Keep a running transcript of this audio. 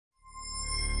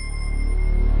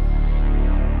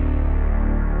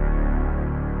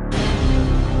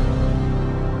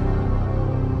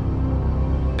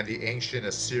ancient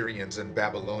Assyrians and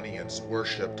Babylonians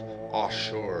worshipped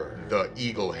Ashur, the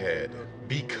eagle head,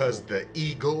 because the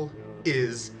eagle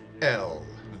is El,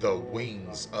 the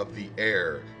wings of the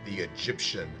air, the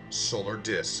Egyptian solar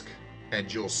disk.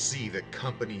 And you'll see that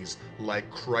companies like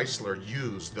Chrysler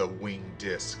use the winged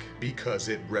disc because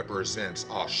it represents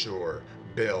Ashur,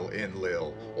 Bel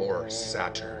Enlil, or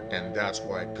Saturn. And that's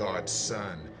why God's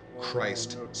Son,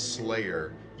 Christ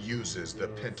Slayer, uses the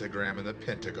pentagram and the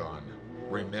pentagon.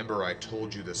 Remember I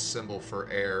told you the symbol for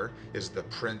air is the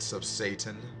prince of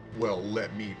Satan? Well,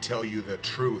 let me tell you the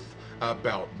truth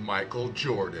about Michael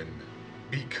Jordan,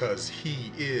 because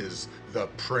he is the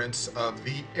prince of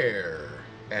the air.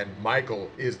 And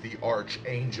Michael is the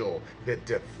archangel that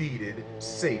defeated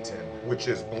Satan, which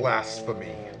is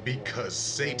blasphemy, because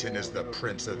Satan is the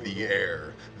prince of the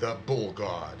air, the bull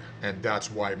god. And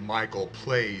that's why Michael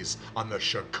plays on the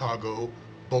Chicago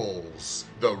Bulls,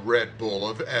 the Red Bull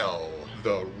of El,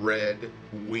 the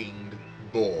red-winged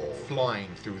bull flying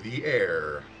through the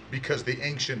air, because the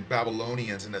ancient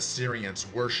Babylonians and Assyrians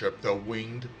worship the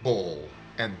winged bull.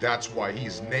 And that's why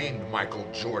he's named Michael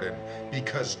Jordan,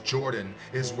 because Jordan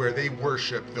is where they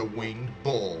worship the winged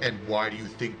bull. And why do you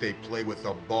think they play with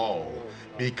a ball?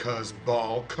 Because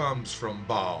ball comes from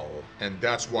Baal. And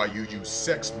that's why you use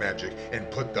sex magic and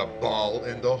put the ball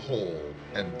in the hole.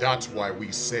 And that's why we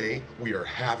say we are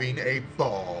having a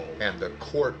ball. And the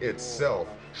court itself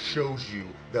shows you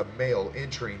the male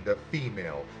entering the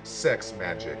female, sex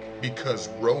magic, because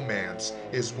romance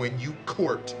is when you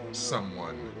court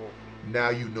someone. Now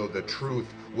you know the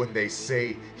truth when they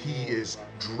say he is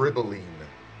dribbling.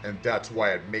 And that's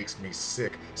why it makes me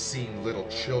sick seeing little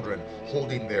children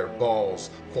holding their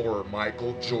balls for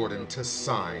Michael Jordan to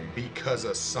sign, because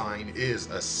a sign is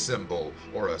a symbol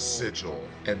or a sigil.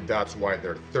 And that's why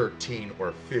they're 13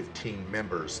 or 15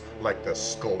 members, like the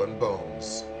Skull and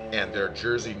Bones. And their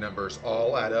jersey numbers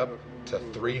all add up to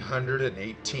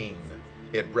 318.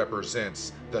 It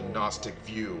represents the Gnostic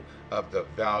view of the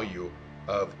value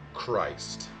of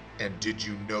Christ. And did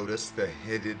you notice the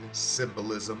hidden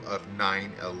symbolism of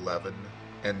 9/11?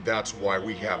 And that's why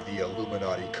we have the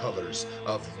Illuminati colors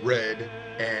of red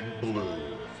and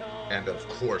blue. And of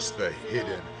course the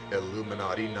hidden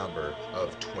Illuminati number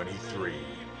of 23.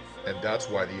 And that's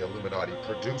why the Illuminati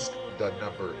produced the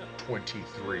number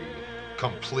 23,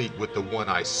 complete with the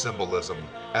one-eye symbolism,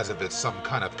 as if it's some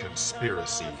kind of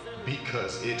conspiracy,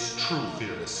 because it's true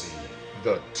fear to see.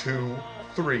 The 2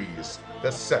 3s, the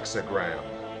sexagram.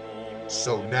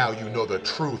 So now you know the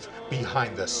truth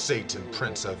behind the Satan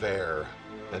Prince of Air.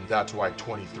 And that's why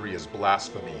 23 is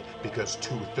blasphemy, because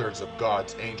 2/3 of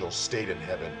God's angels stayed in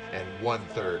heaven and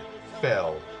 1/3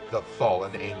 fell, the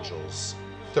fallen angels,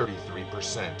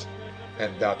 33%.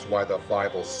 And that's why the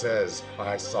Bible says,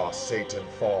 I saw Satan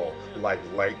fall like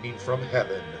lightning from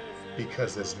heaven,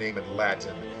 because his name in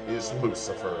Latin is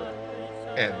Lucifer.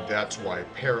 And that's why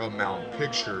Paramount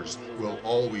Pictures will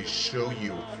always show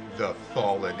you the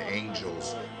fallen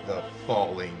angels, the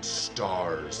falling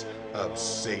stars of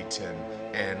Satan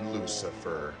and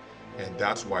Lucifer. And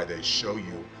that's why they show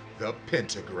you the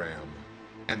pentagram.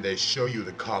 And they show you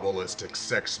the Kabbalistic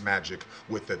sex magic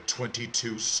with the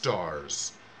 22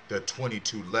 stars, the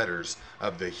 22 letters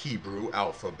of the Hebrew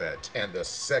alphabet, and the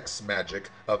sex magic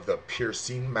of the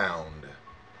piercing mound.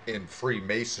 In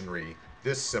Freemasonry,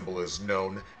 this symbol is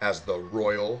known as the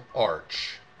Royal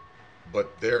Arch.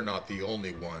 But they're not the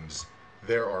only ones.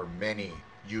 There are many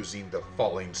using the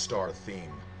falling star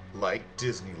theme, like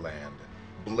Disneyland,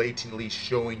 blatantly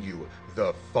showing you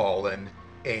the fallen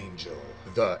angel,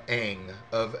 the Ang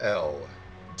of El.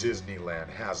 Disneyland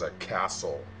has a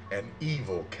castle, an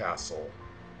evil castle,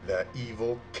 the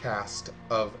evil cast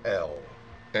of El.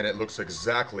 And it looks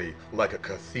exactly like a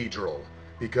cathedral,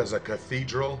 because a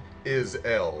cathedral is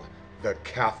El, the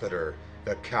catheter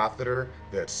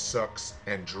that sucks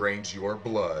and drains your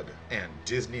blood. And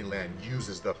Disneyland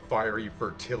uses the fiery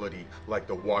fertility like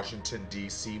the Washington,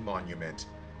 D.C. monument,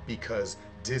 because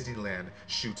Disneyland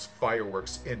shoots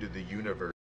fireworks into the universe.